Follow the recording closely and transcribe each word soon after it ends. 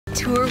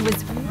tour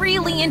was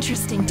really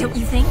interesting, don't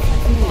you think?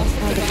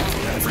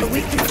 A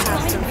week has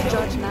passed since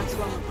Judge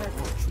Maxwell and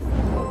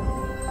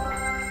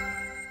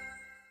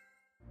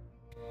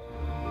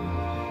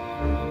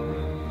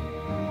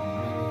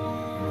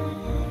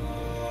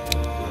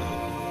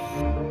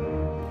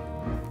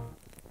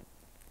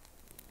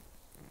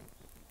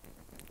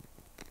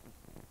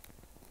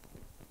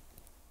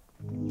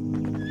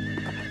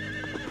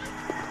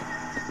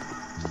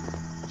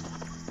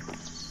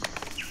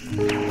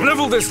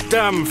Level this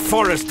damn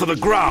forest to the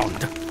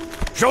ground.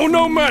 Show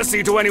no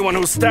mercy to anyone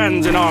who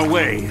stands in our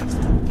way.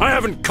 I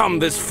haven't come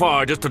this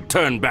far just to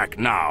turn back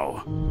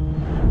now.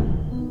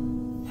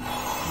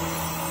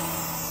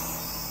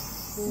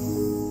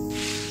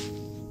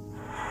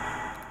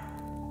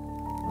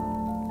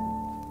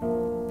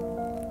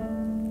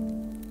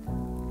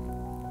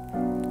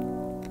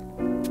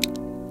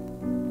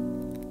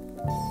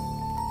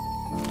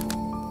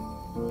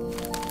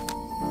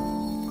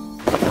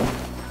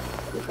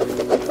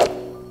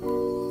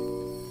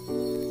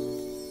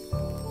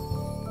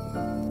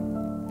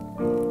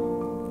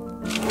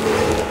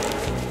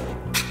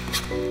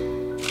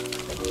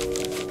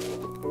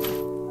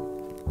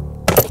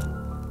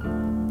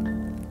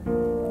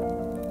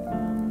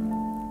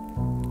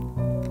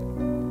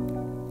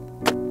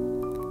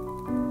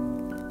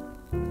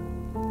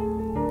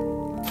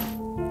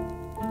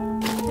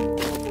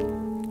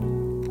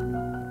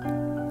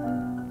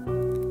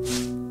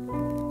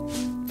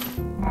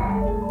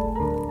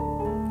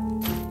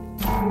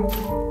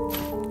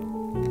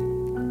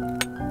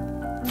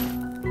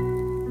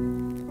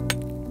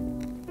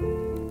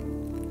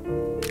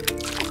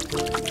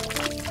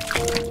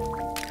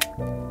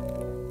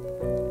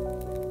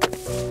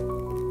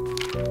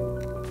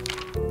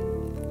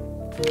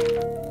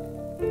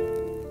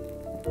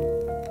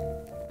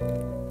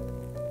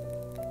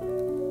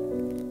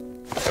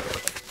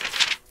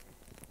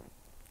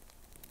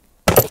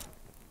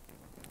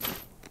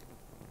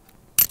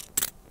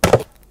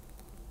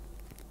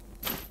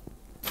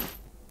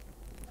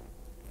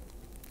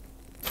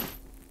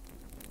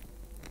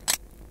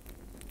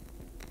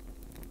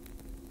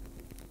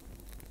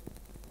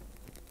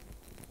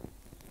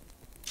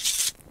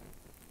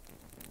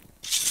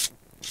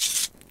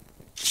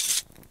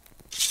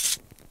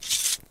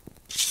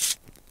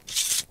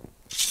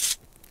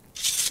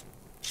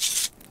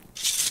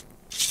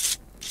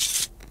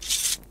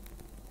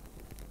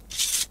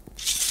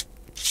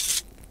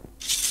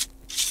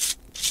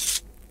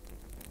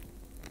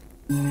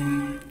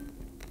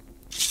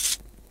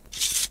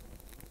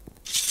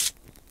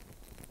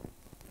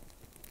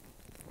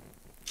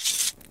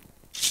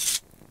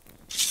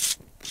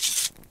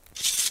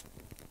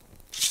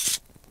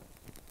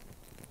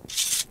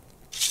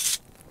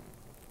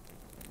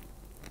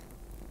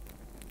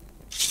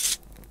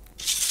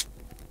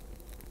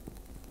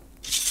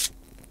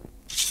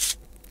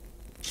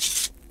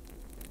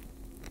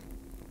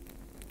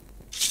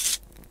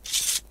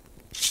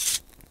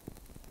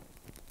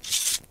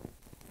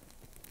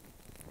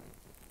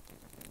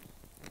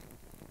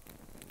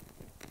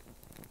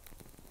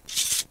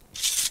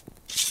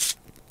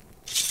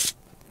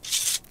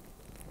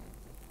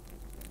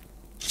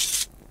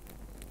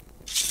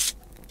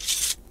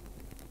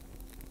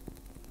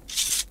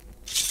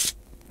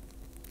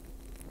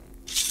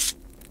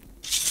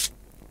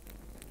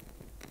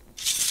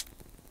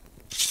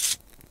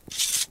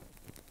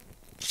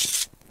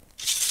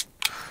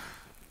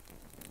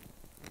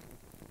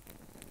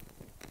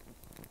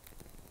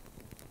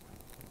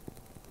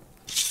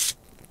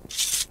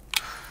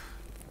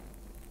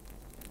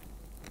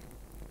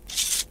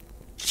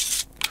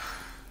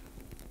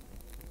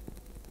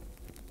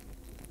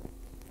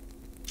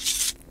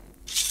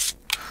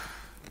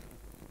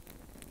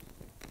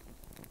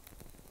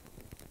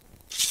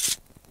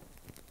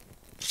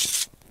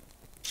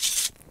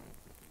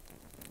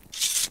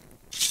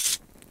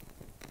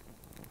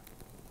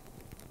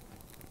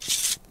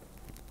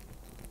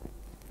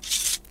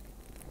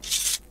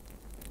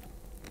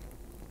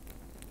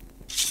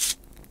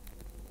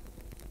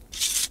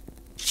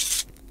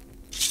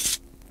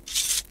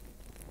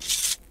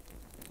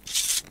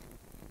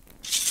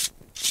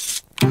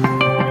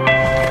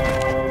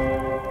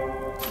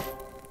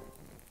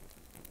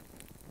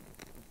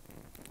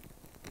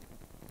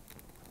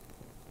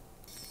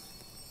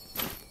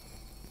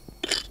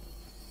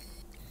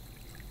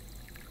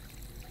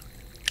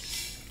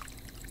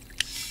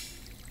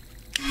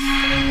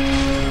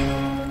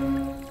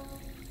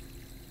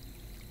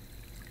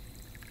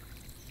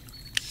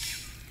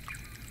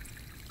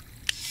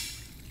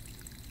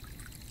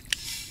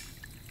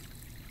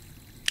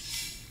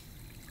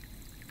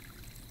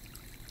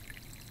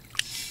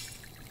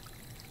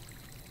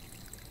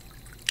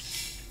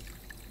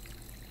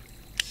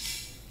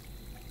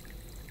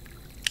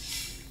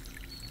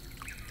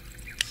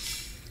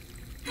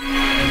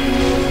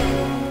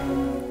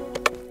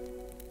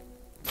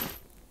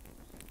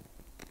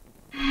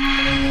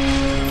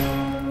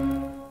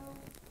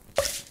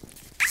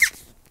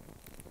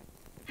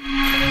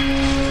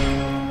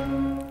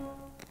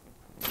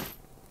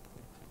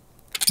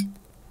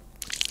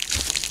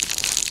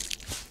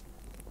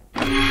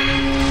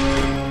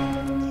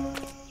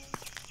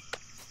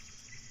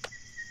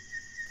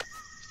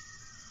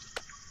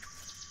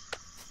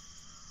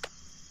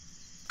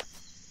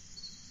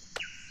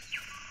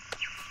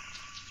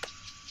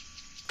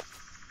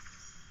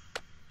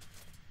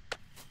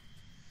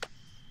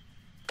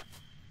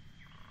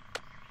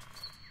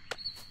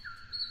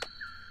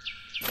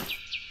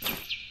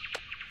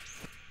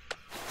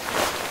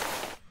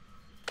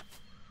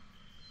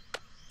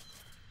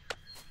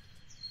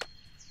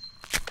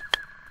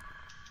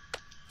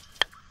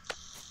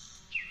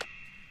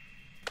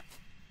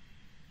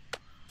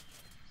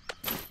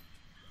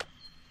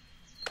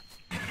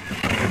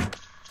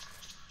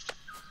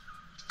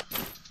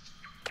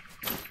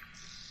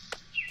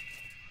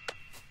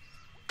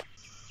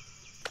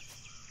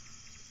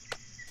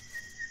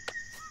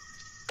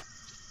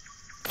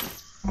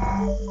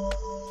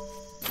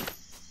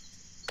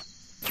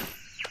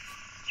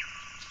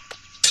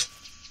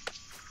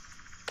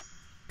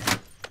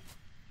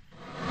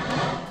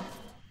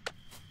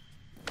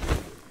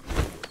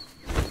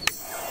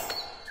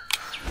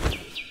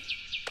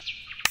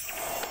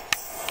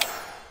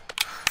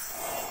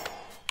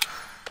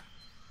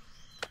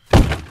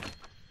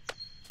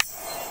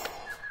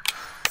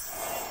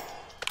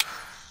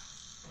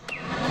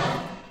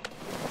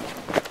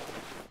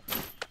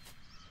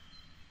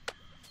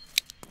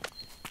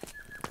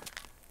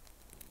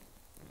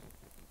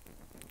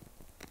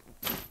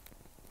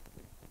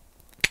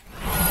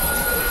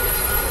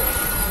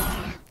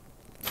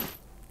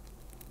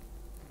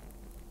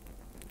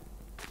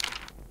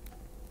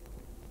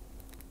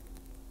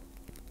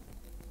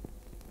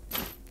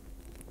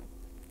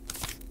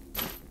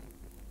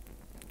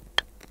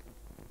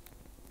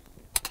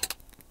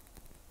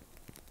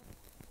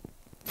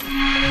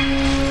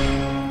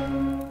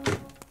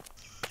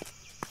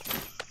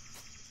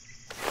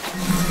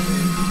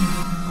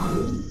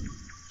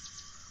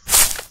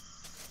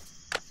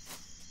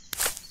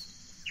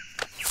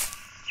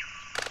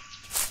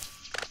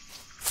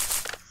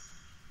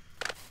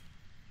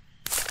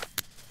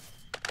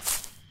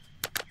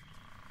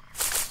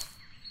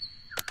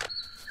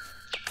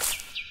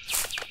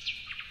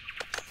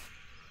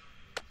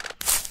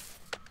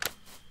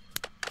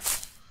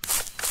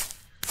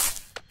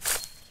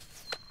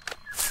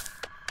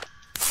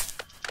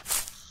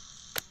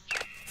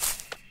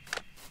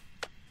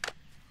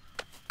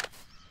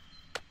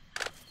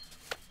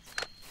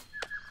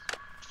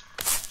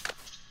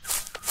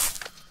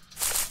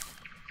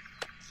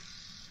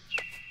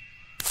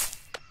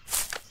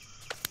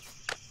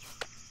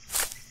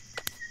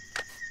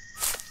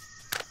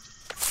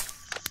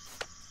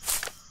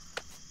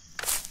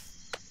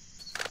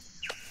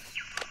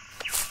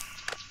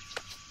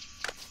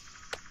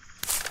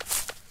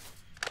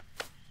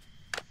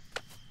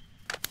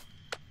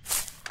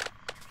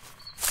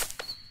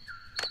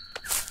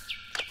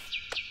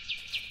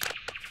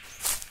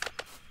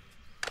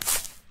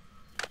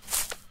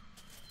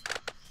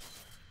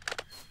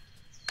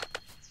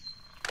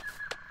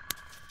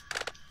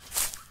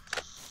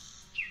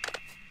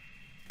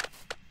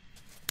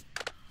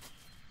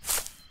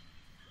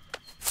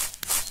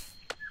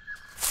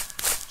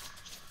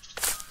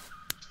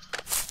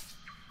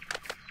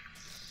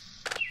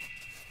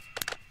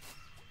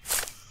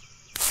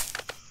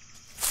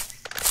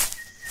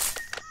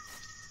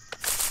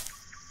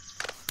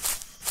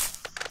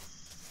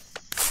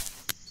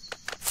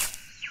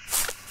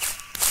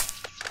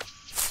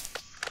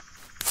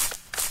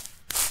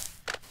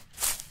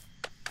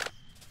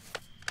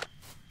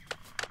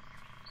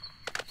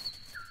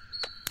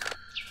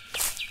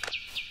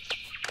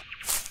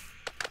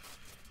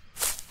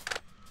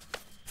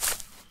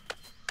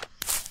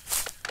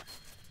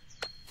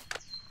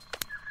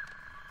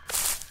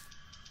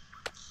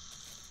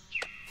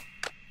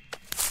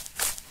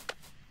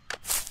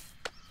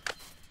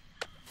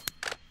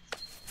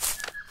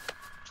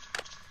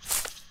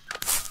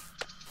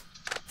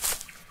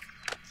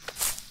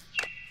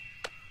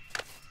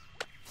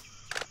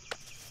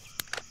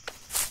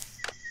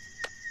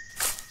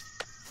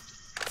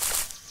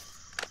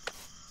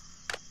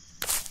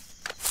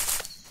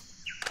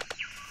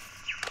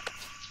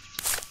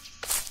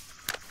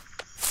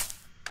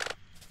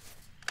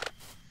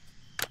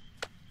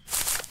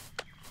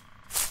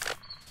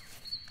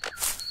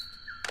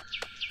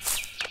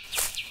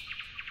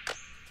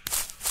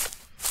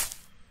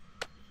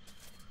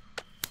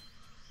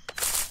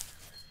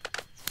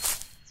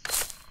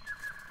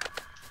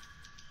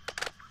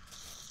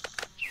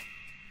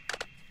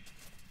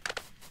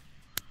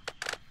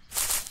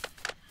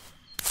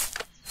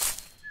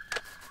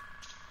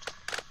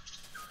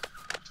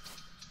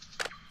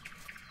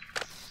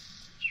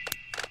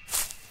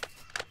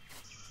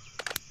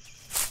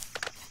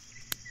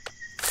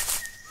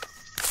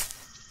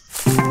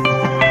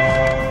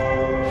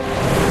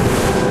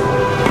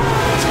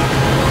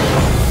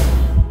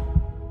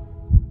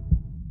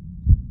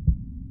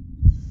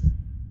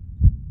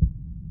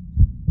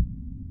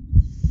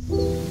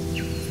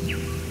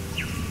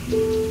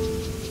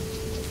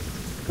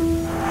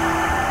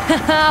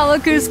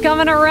 Look who's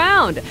coming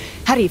around.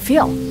 How do you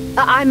feel?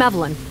 I'm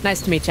Evelyn.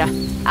 Nice to meet you.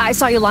 I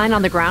saw you lying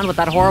on the ground with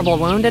that horrible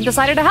wound and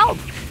decided to help.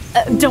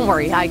 Don't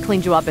worry, I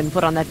cleaned you up and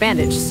put on that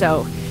bandage,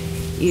 so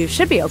you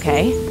should be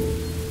okay.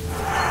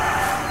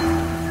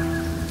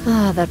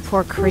 Ah, that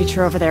poor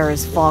creature over there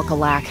is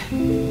Volkalak.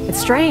 It's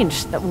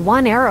strange that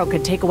one arrow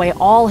could take away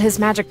all his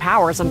magic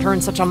powers and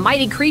turn such a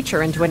mighty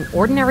creature into an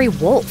ordinary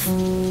wolf.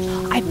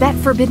 I bet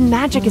forbidden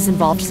magic is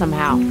involved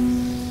somehow.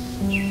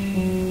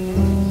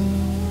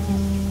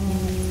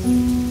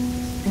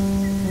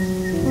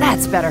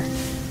 That's better.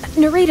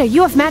 Narita,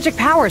 you have magic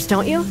powers,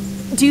 don't you?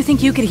 Do you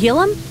think you could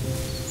heal him?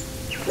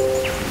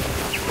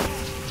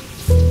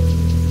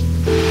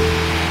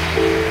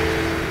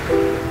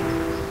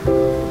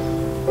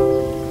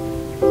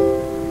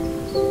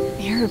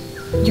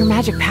 Your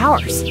magic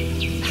powers.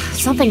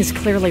 Something's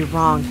clearly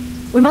wrong.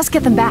 We must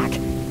get them back.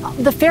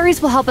 The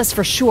fairies will help us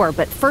for sure,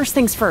 but first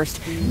things first,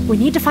 we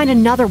need to find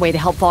another way to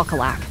help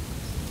Volkalak.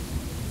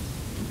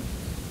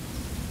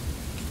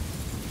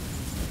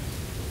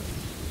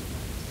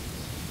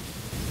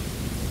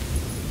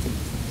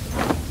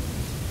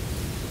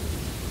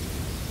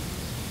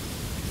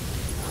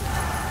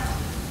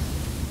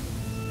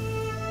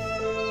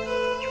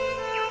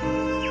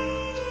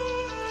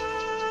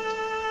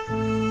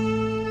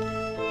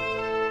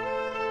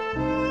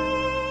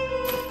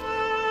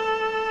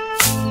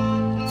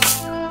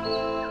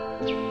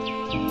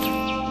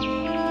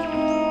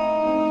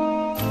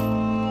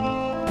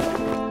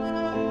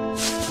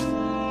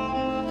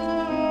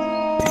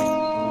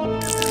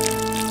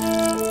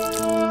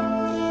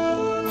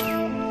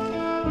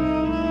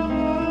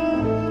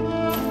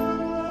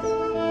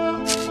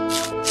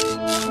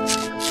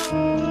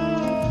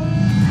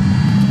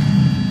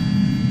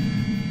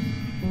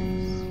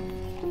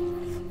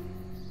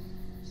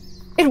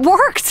 It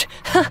worked!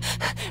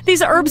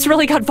 These herbs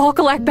really got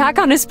Volkalak back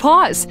on his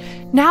paws.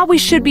 Now we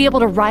should be able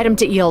to ride him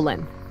to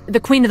Eolin, the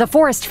queen of the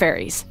forest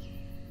fairies.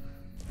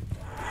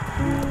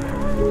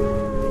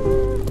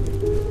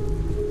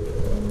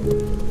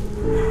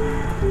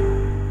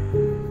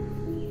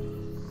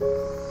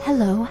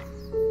 Hello,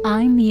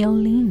 I'm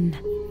Eolin.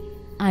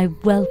 I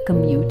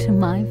welcome you to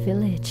my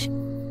village.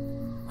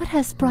 What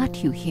has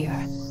brought you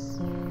here?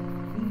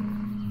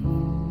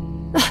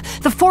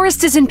 The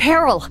forest is in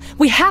peril.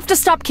 We have to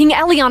stop King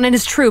Elion and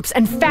his troops,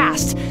 and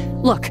fast.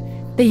 Look,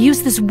 they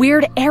used this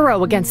weird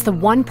arrow against the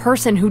one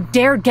person who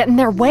dared get in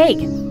their way.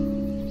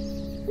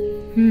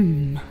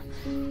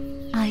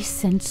 I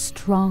sense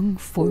strong,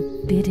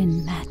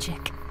 forbidden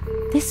magic.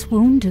 This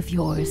wound of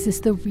yours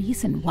is the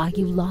reason why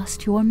you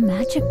lost your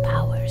magic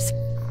powers.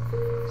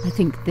 I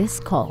think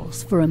this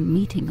calls for a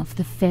meeting of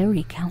the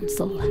Fairy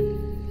Council.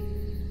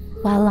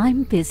 While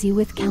I'm busy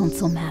with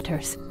council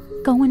matters,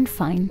 go and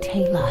find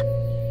Taylor.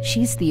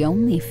 She's the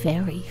only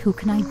fairy who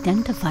can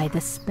identify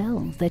the spell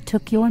that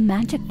took your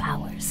magic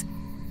powers.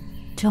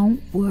 Don't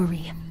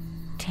worry,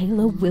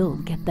 Taylor will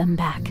get them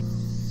back.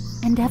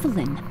 And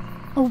Evelyn,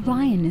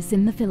 Orion is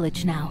in the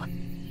village now.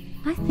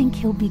 I think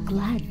he'll be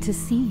glad to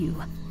see you.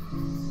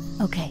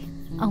 Okay,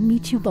 I'll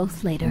meet you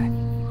both later.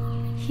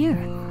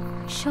 Here,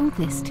 show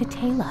this to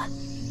Taylor.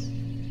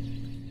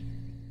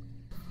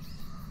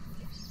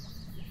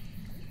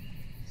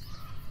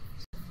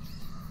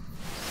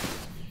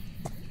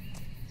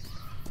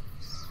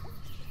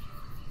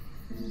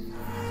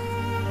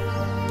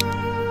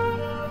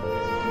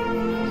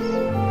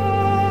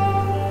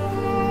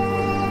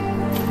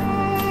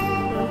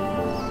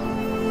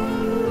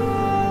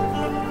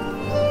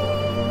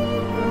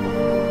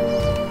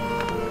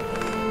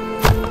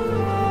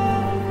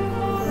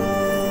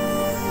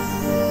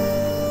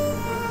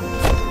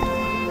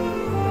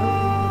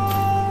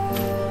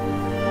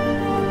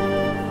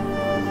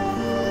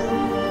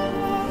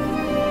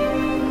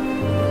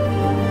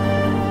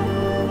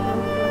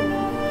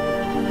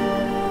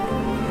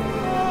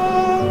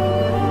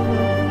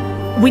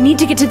 We need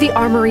to get to the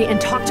armory and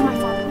talk to my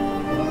father.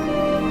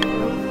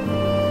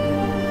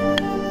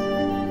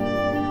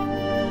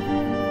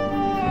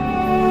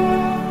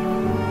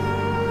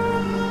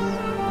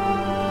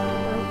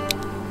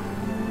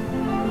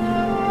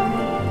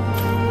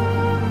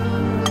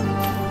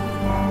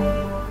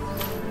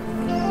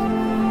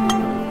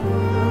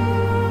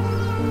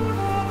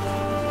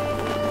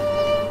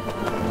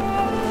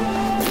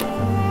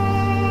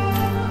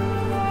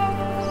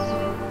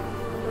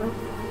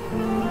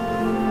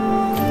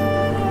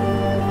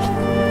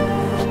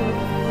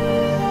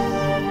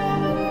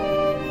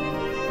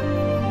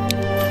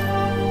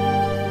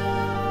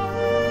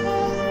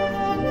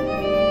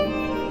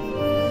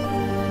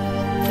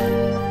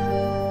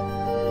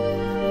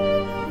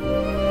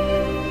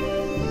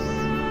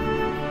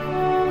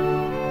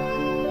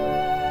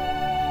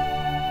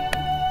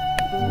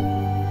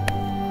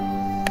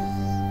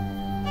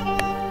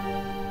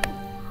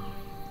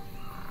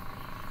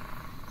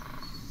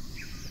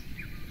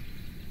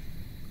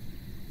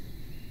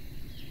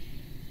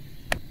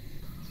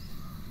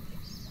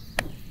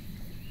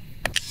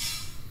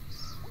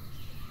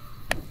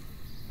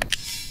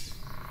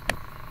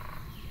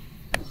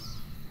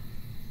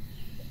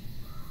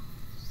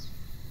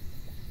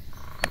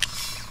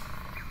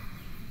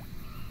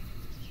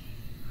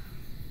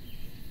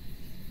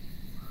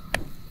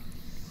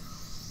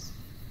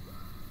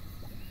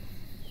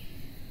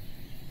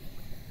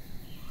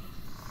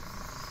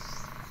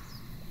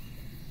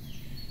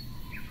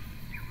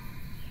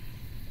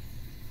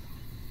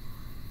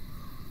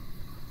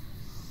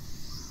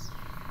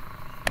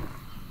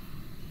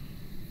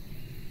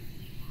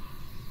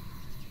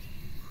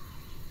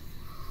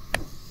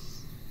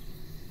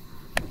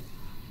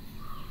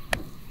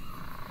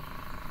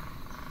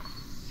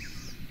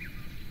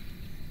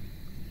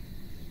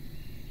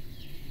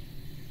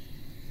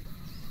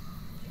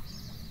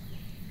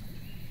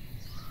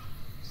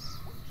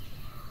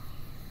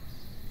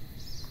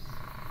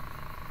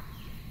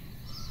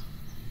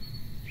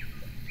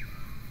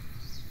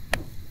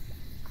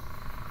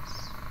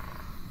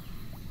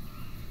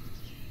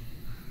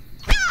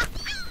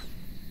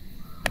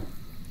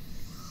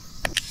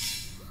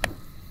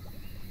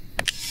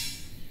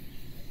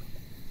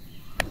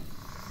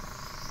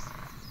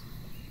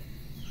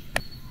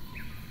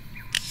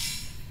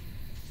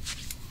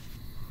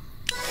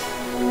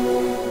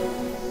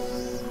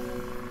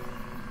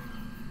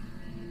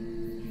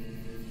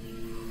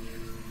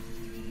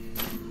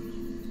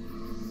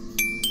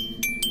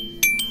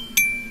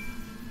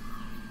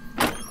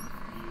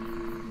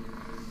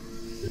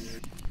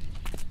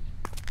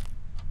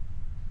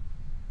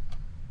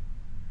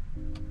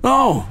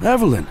 Oh,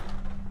 Evelyn.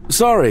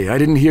 Sorry, I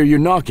didn't hear you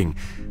knocking.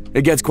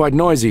 It gets quite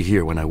noisy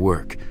here when I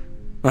work.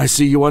 I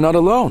see you are not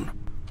alone.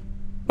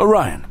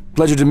 Orion,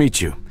 pleasure to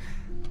meet you.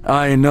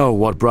 I know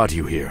what brought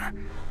you here.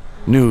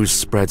 News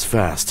spreads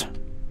fast.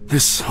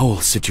 This whole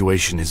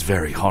situation is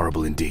very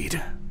horrible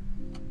indeed.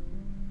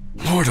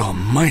 Lord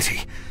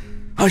Almighty,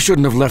 I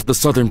shouldn't have left the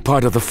southern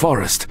part of the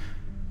forest.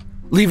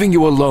 Leaving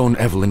you alone,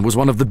 Evelyn, was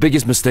one of the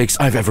biggest mistakes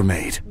I've ever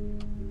made.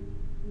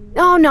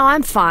 Oh, no,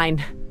 I'm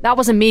fine. That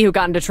wasn't me who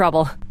got into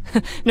trouble.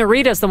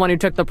 Narita's the one who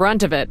took the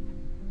brunt of it.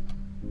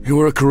 You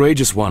were a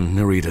courageous one,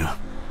 Narita.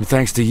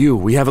 Thanks to you,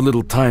 we have a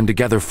little time to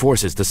gather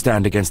forces to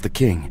stand against the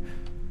king.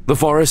 The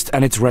forest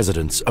and its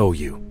residents owe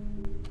you.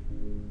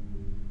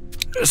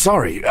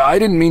 Sorry, I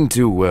didn't mean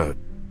to,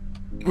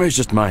 it's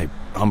just my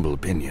humble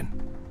opinion.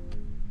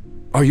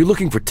 Are you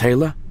looking for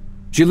Taylor?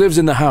 She lives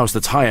in the house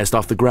that's highest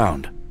off the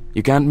ground.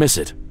 You can't miss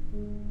it.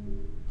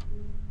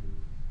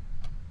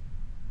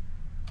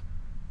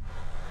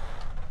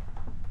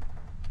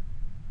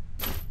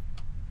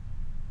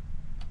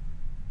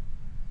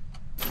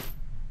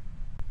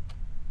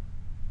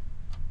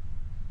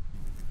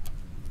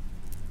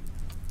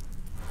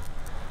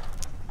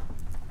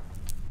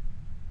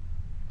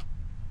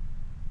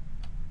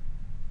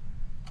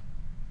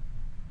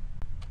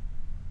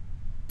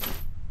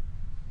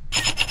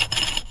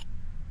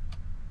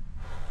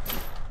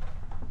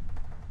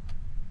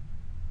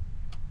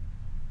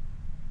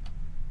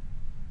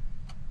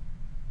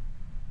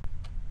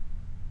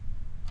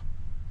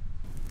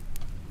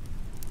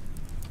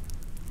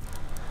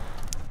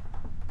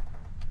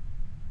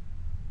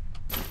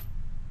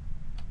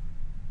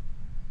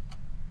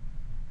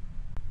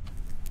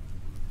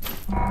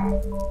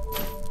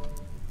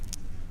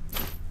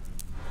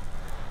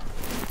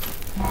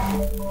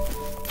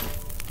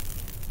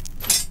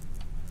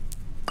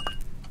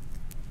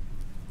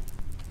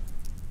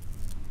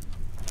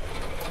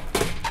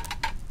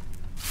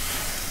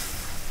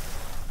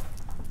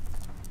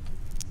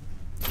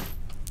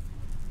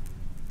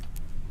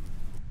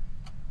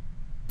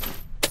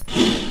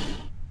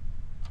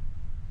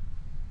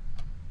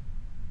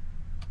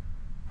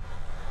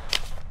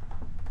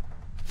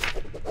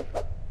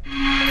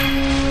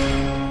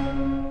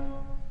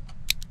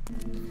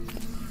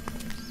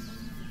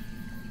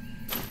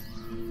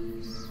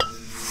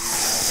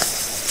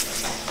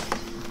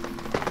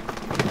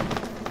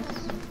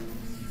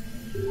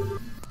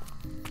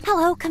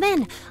 Hello, come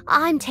in.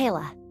 I'm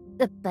Taylor.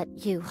 But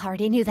you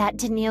already knew that,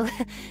 didn't you?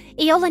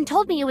 Eolin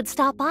told me you would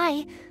stop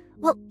by.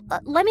 Well,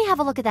 let me have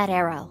a look at that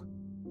arrow.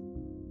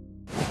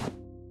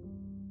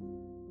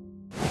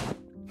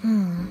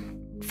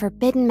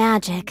 Forbidden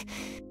magic.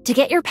 To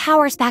get your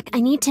powers back, I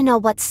need to know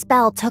what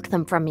spell took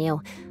them from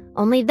you.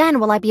 Only then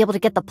will I be able to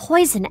get the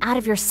poison out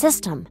of your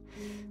system.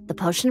 The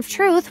Potion of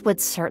Truth would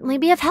certainly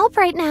be of help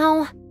right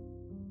now.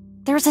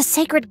 There's a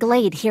sacred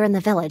glade here in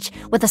the village,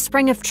 with a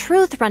spring of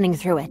truth running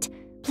through it.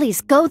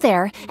 Please go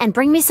there and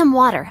bring me some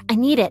water. I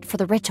need it for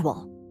the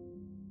ritual.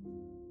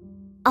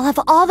 I'll have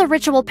all the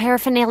ritual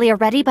paraphernalia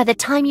ready by the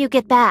time you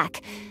get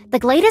back. The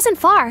glade isn't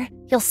far.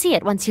 You'll see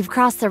it once you've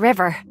crossed the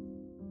river.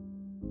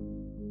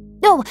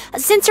 Oh,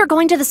 since you're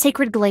going to the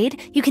sacred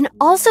glade, you can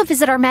also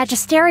visit our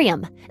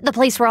magisterium, the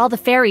place where all the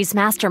fairies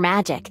master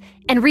magic,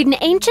 and read an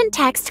ancient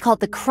text called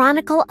the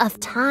Chronicle of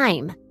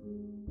Time.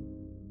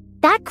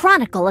 That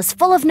chronicle is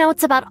full of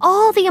notes about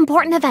all the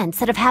important events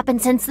that have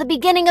happened since the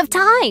beginning of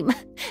time.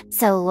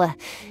 So,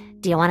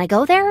 do you want to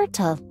go there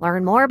to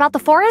learn more about the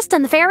forest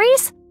and the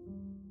fairies?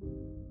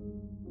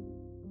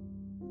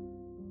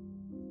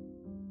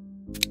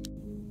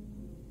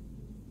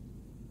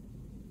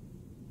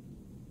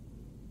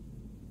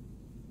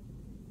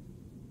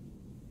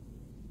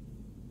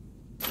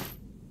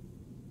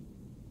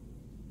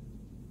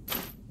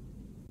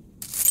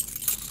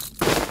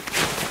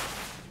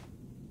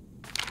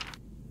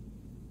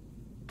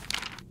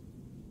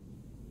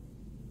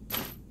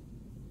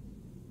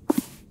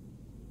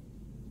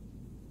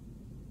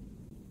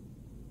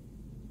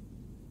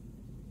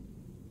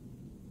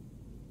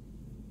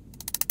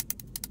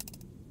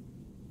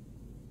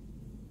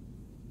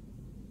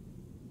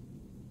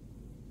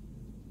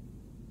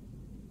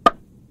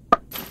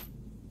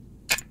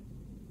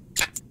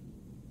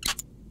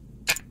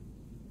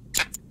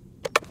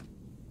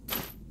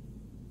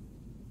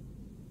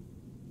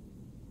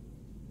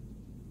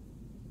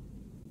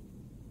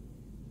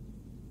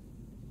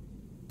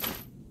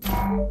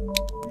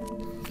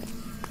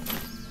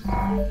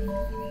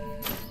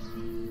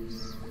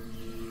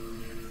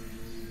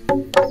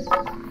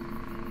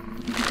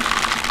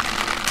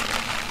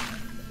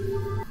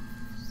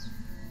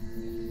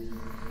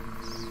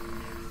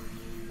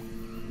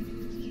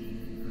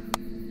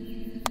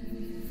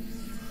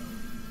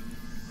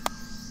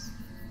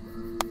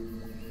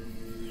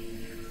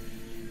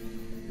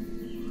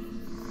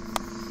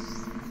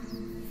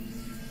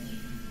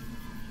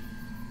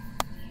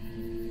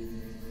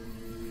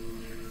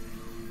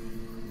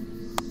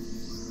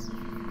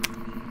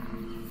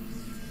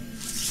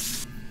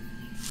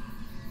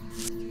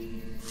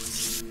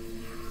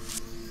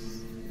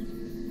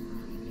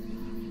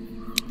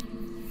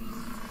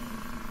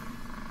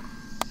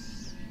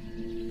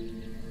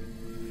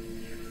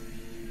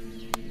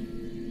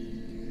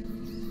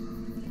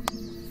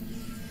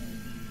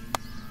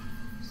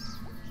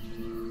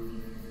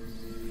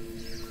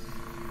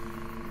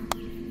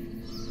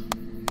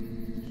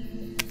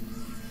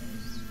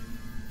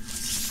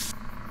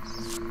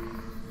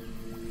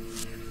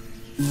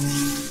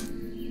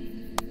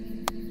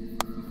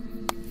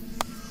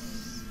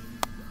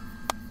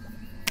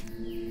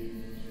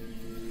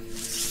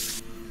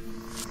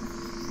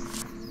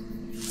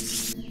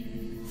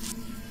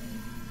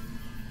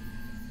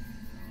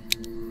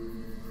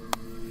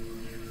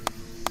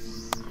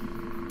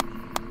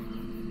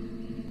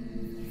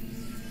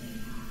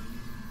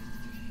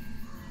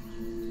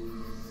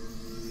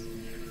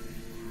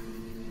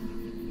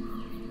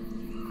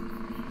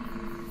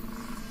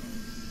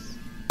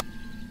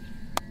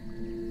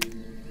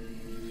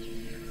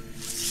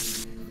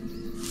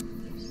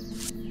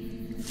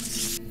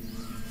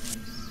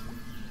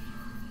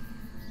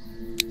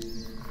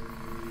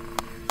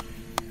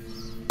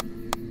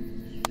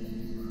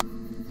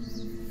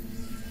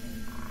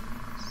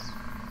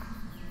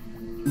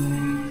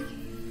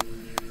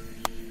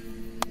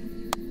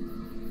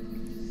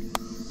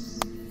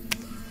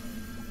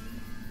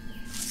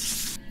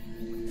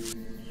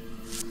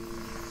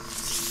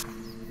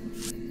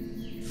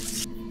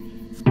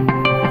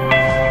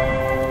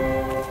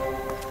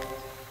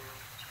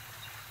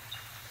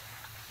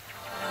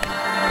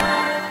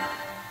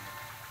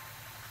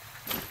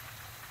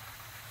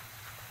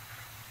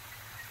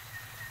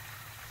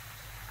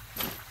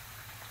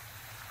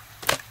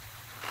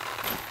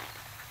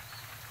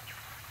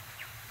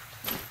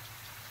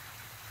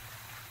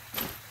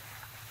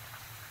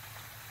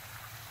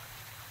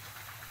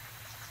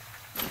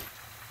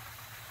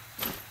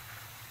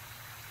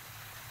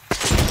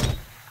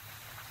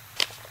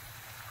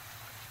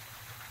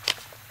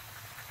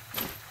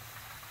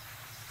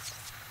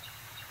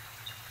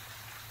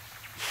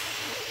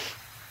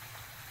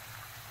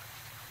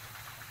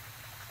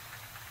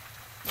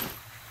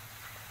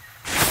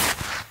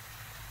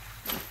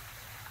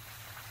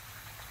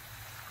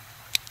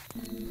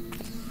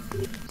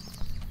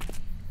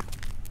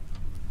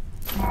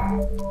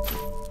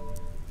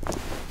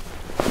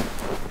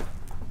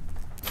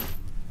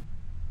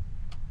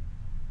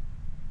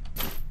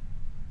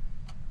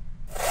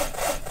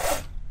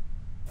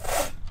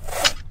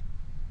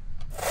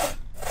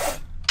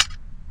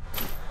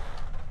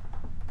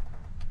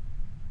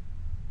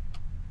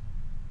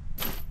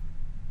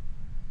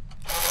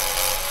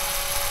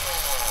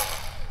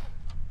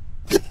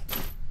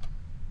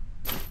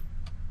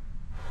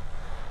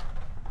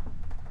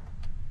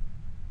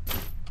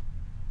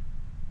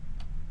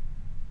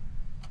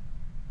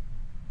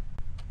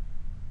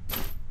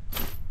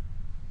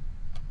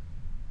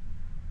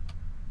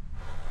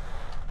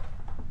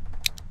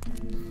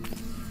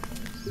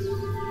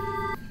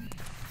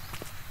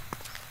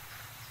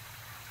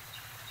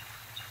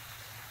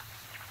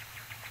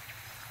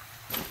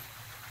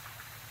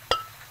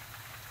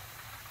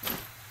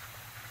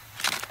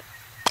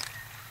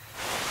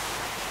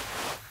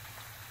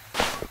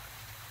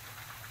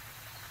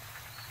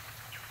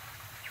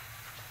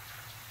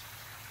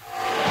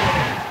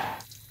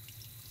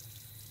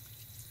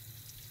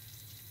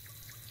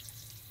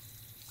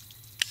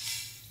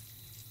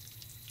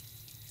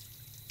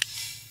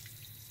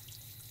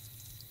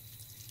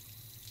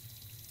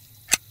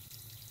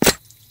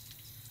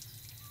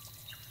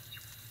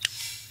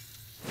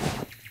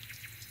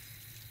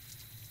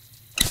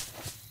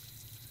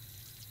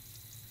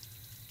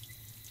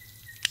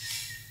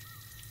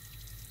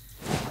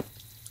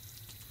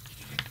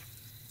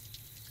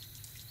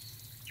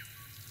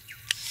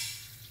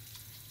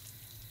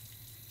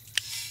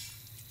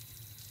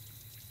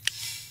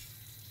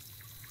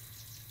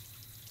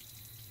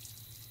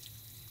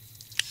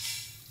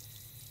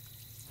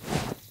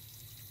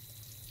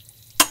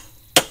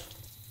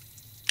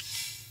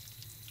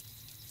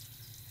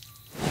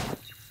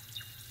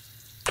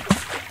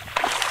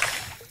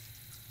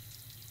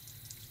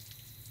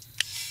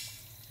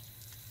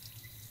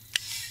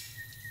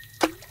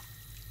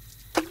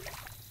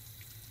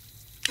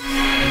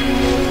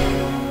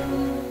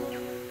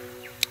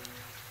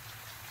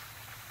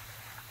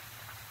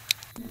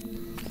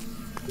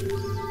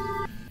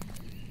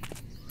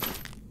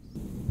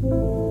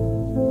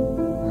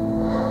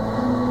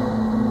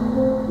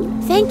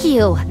 Thank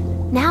you.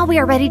 Now we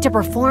are ready to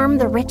perform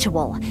the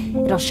ritual.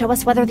 It'll show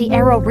us whether the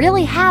arrow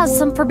really has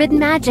some forbidden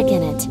magic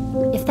in it.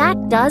 If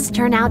that does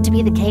turn out to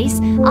be the case,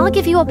 I'll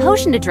give you a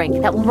potion to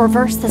drink that will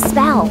reverse the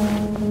spell.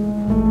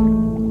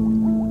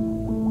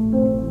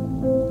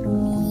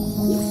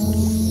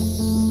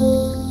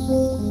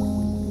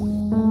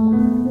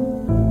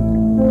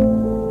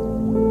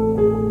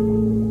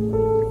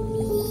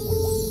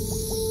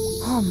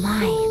 Oh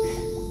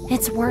my,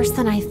 it's worse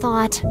than I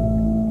thought.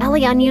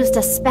 Elion used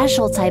a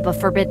special type of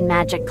forbidden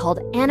magic called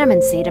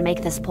animancy to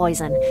make this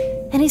poison,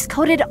 and he's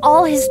coated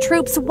all his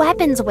troops'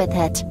 weapons with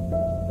it.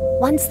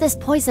 Once this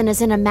poison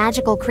is in a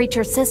magical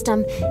creature's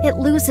system, it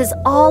loses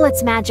all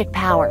its magic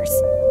powers.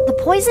 The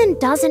poison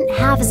doesn't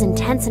have as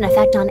intense an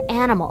effect on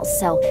animals,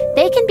 so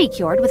they can be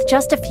cured with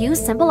just a few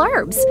simple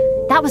herbs.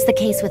 That was the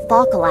case with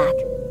Thalkalak.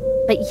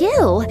 But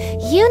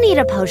you need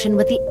a potion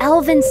with the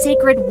elven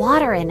sacred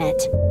water in it.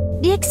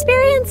 The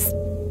experience,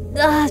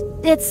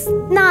 it's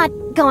not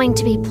going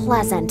to be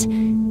pleasant.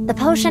 The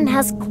potion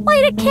has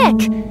quite a kick.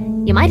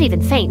 You might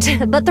even faint,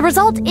 but the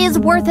result is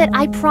worth it,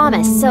 I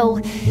promise. So,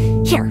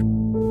 here,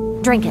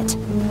 drink it.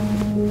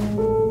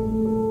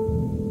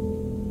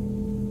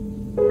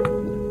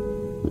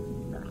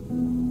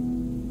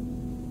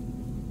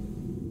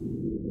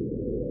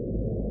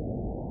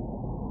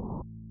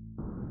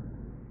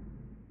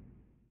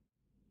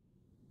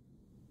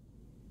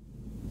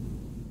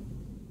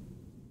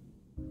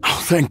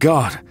 Oh, thank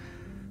God.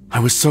 I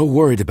was so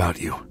worried about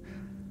you.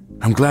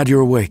 I'm glad you're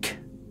awake.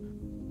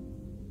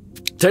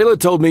 Taylor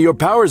told me your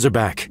powers are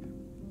back.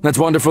 That's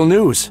wonderful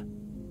news.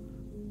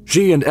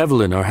 She and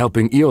Evelyn are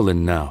helping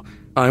Eolin now.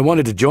 I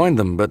wanted to join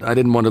them, but I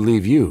didn't want to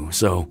leave you,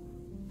 so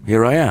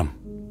here I am.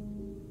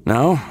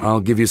 Now, I'll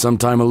give you some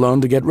time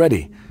alone to get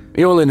ready.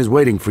 Eolin is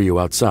waiting for you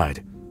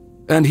outside.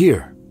 And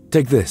here,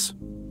 take this.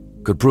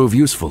 Could prove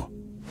useful.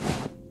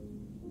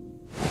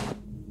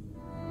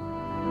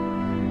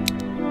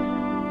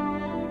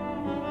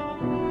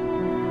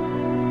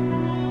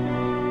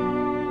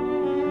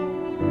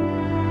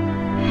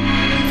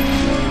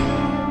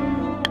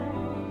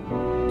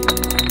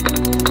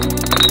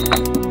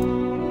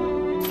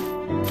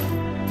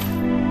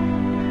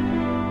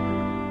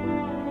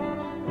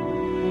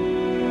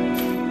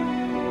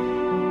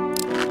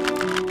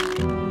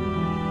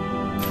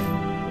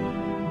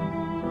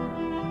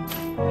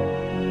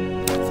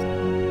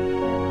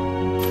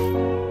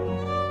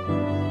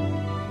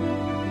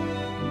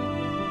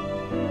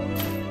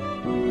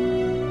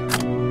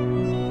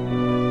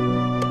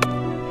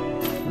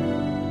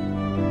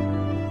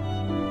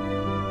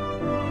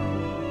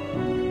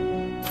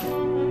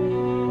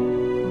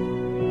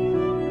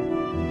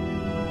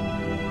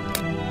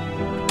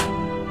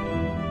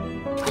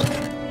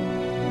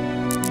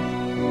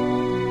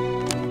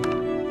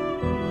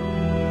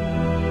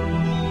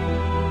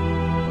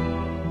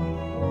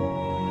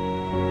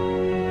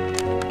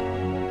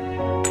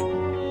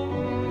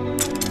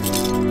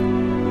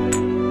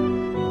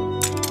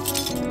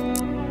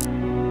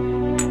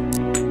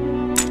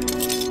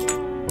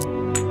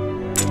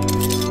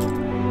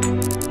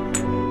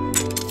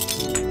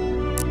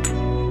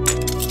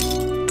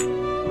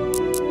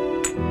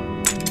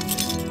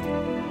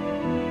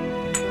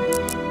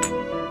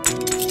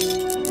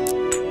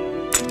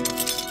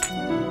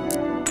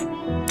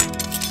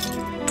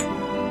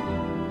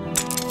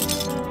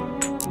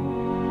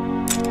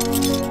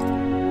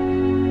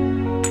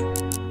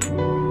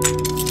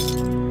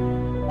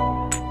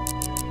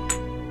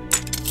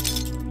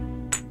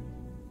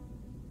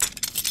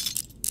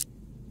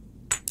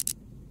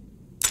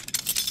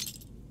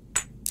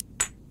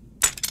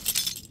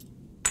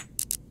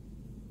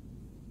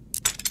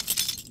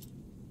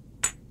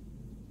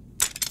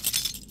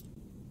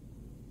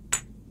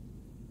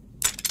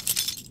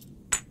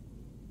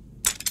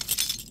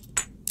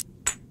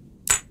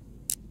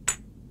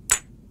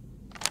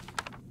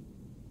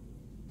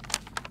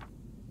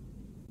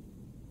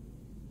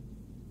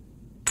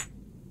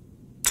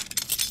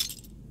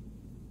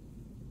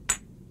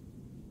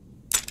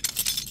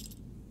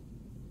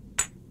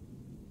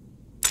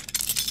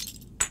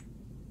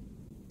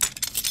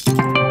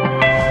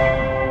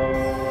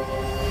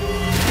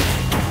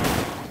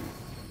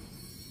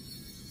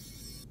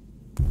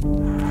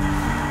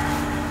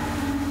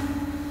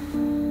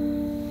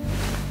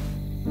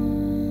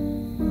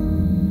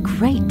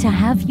 to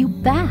have you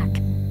back.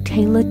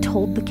 Taylor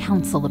told the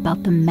council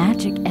about the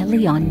magic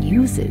Elion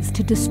uses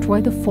to destroy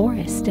the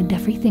forest and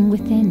everything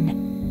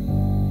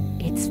within.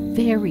 It's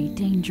very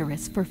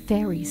dangerous for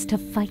fairies to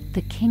fight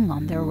the king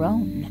on their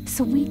own,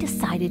 so we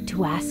decided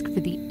to ask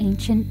for the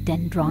ancient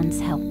Dendron's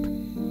help.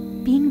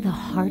 Being the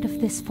heart of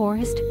this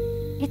forest,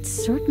 it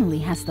certainly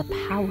has the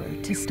power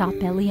to stop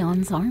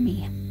Elion's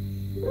army.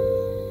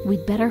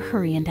 We'd better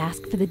hurry and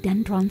ask for the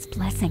Dendron's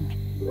blessing.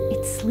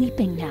 It's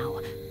sleeping now,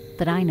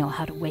 but I know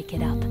how to wake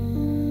it up.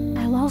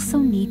 I'll also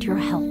need your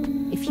help,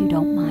 if you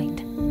don't mind.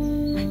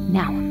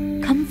 Now,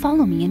 come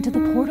follow me into the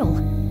portal.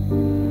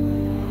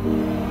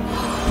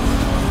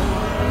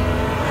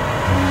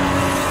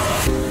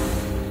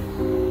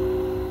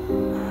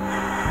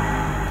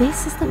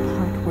 This is the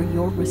part where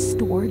your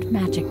restored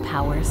magic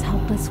powers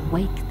help us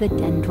wake the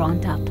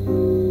Dendron up.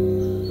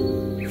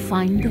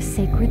 Find the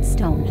sacred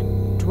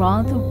stone,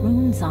 draw the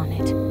runes on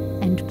it,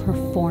 and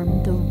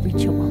perform the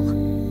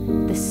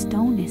ritual. The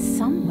stone is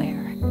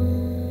somewhere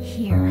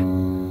here.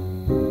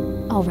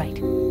 All right,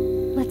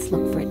 let's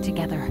look for it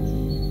together.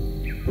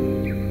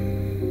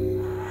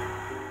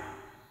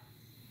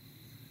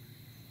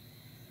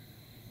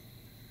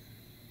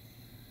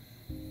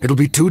 It'll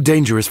be too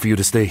dangerous for you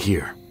to stay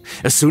here.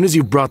 As soon as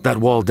you've brought that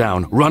wall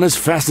down, run as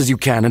fast as you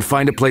can and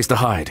find a place to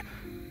hide.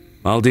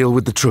 I'll deal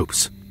with the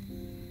troops.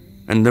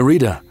 And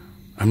Narita,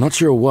 I'm not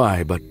sure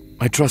why, but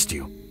I trust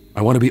you.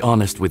 I want to be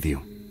honest with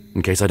you,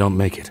 in case I don't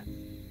make it.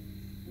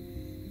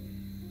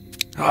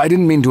 I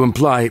didn't mean to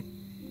imply...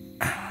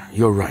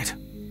 You're right.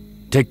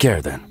 Take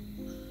care, then.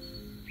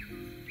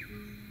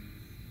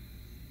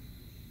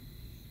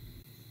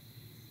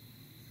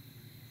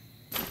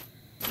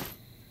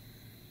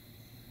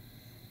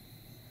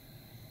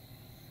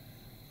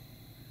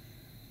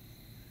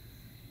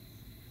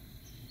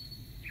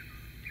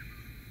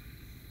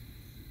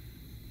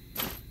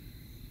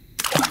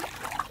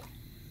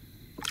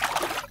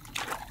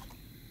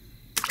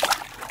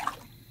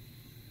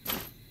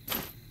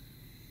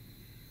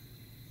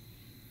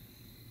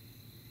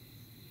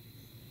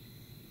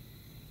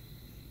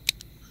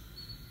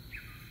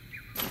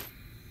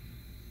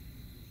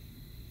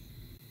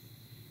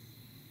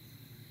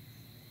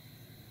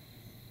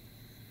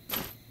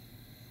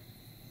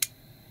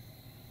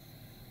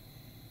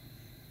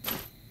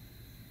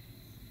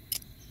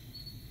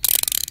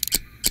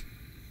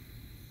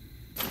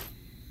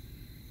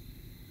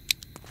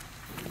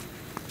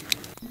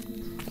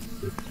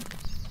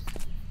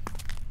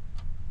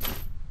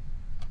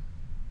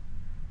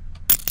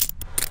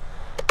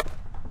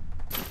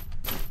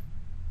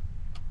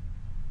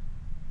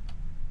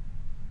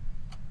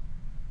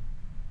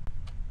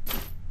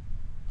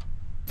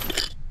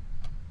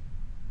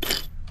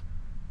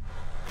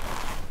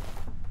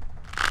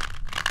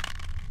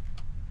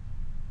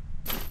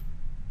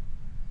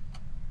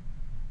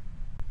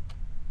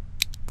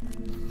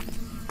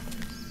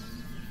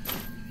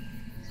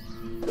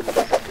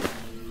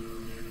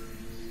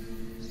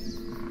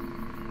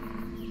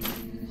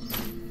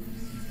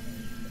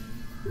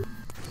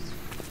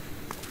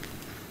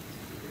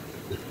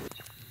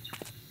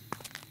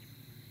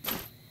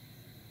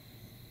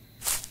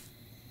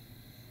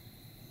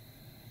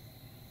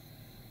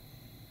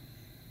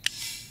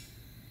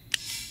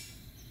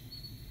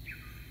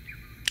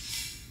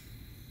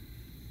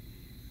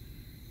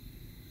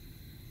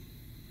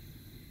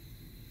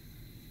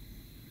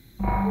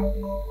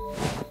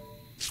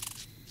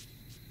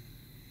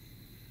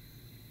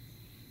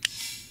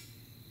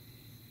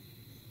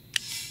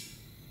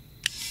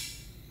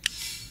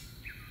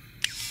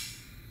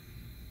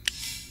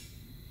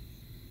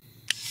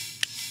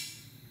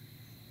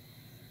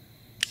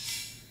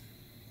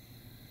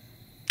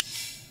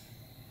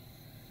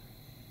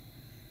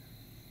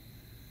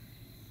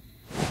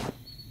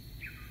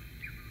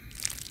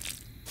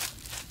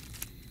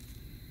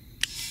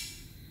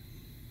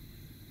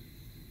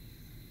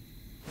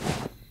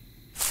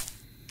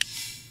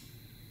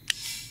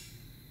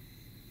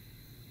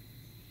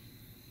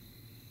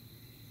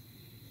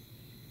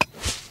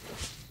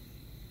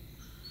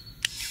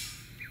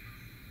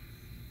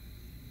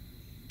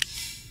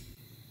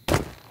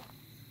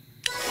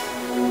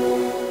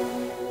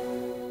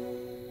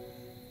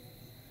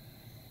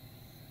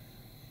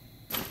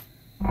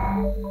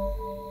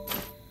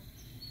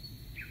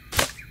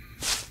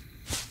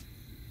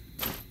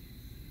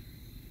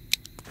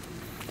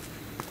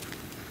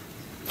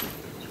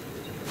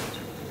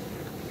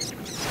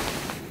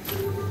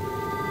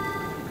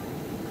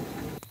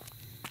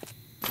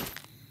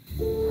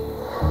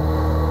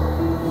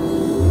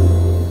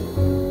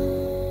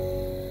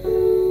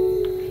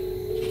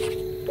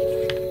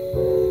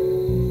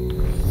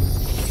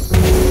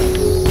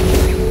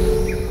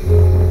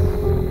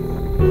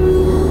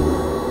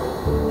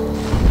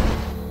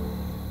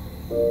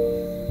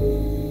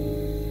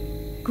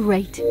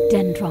 Great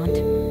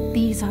Dendron,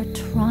 these are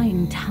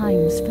trying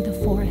times for the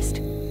forest,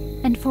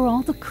 and for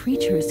all the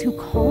creatures who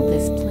call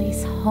this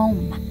place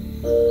home.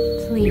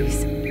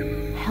 Please,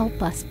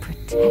 help us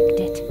protect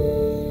it.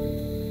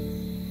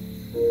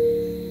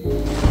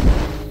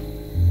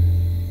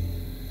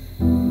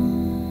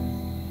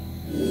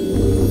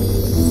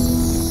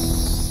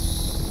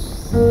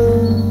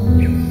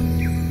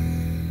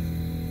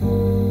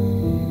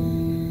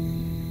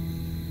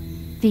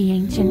 The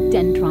ancient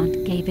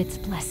Dendron gave its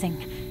blessing,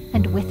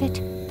 and with it,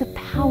 the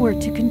power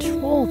to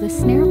control the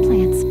snare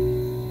plants.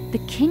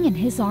 The king and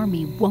his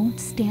army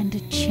won't stand a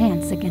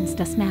chance against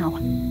us now.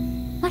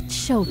 Let's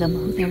show them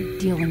who they're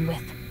dealing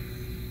with.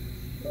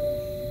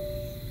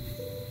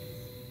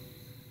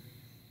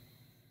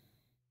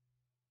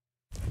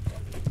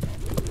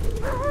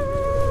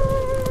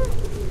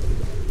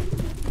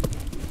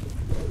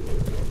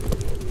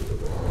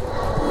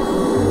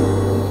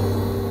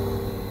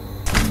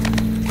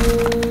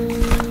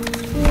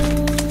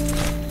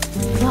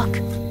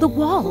 The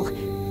wall!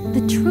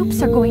 The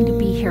troops are going to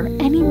be here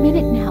any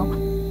minute now.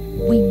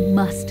 We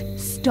must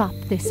stop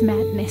this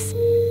madness.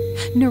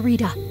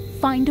 Narita,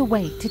 find a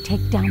way to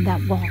take down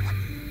that wall.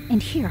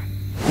 And here,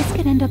 this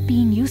could end up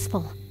being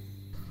useful.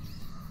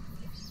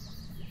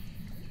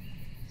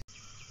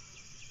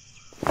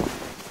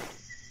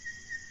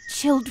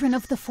 Children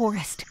of the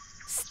forest,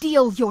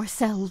 steel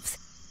yourselves.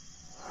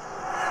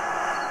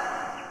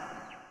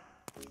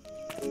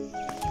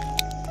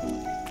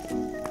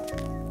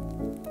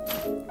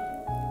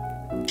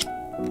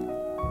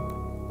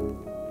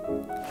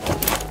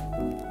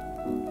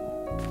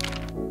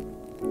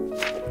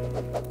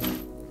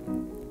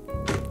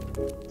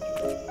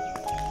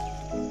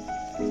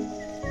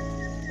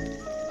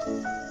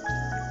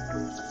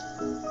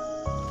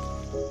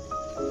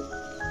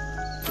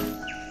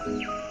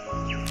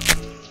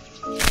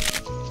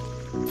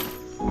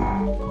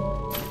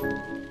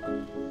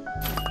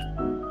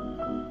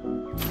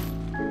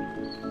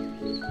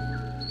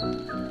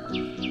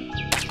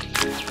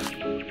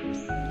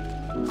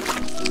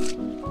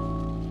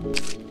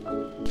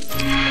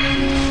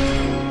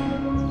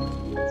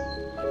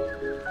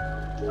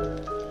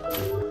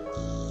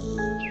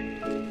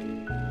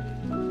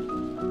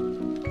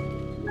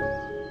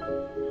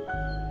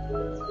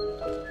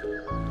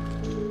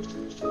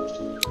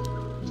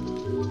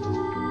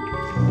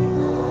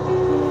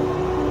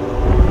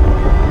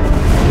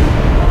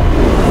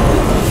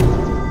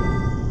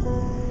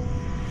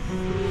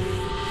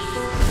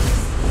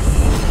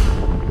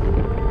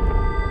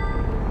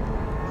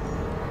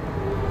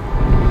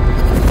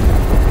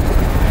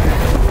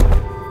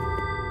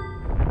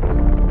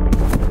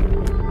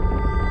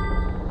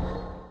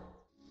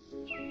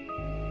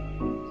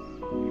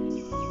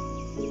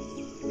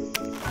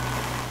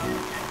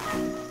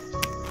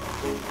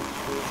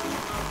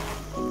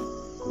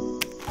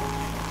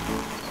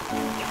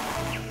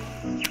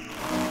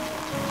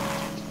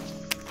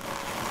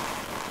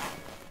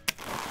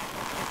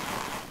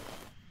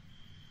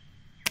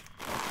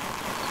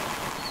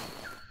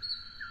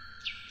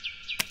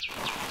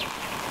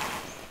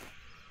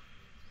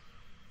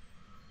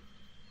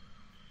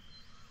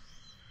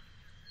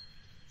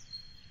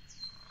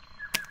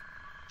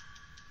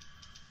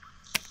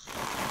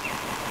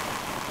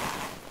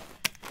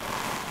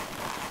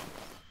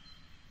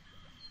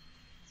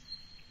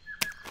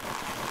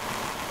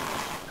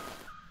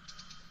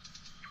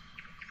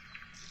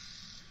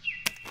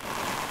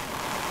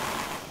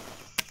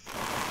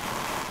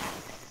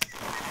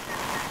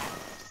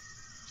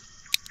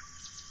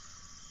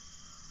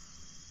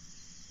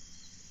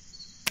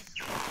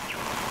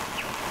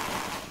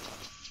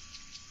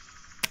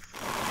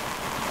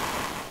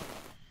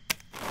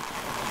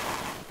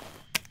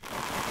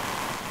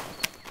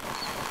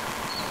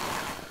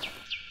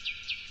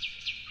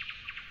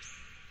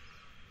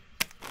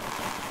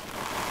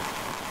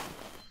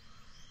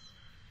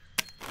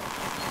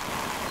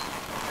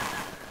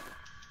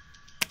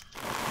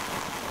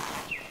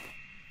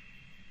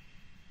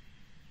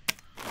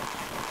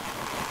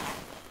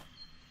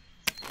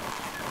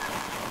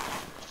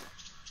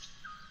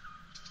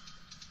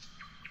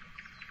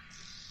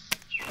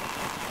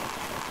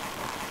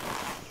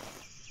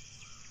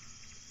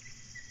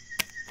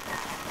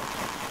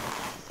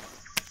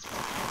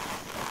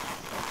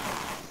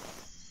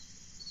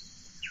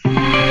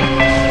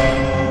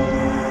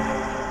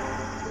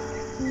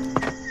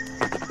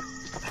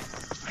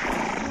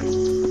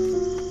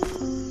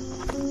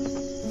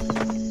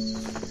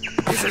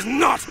 This is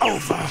not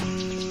over!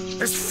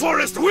 This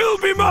forest will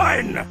be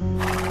mine!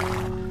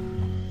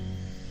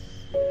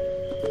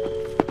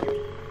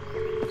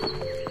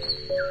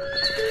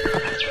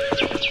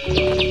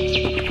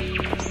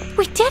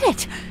 We did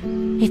it!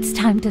 It's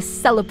time to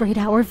celebrate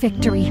our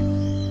victory.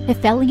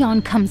 If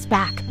Elion comes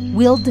back,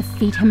 we'll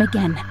defeat him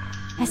again.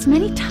 As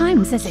many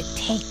times as it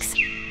takes.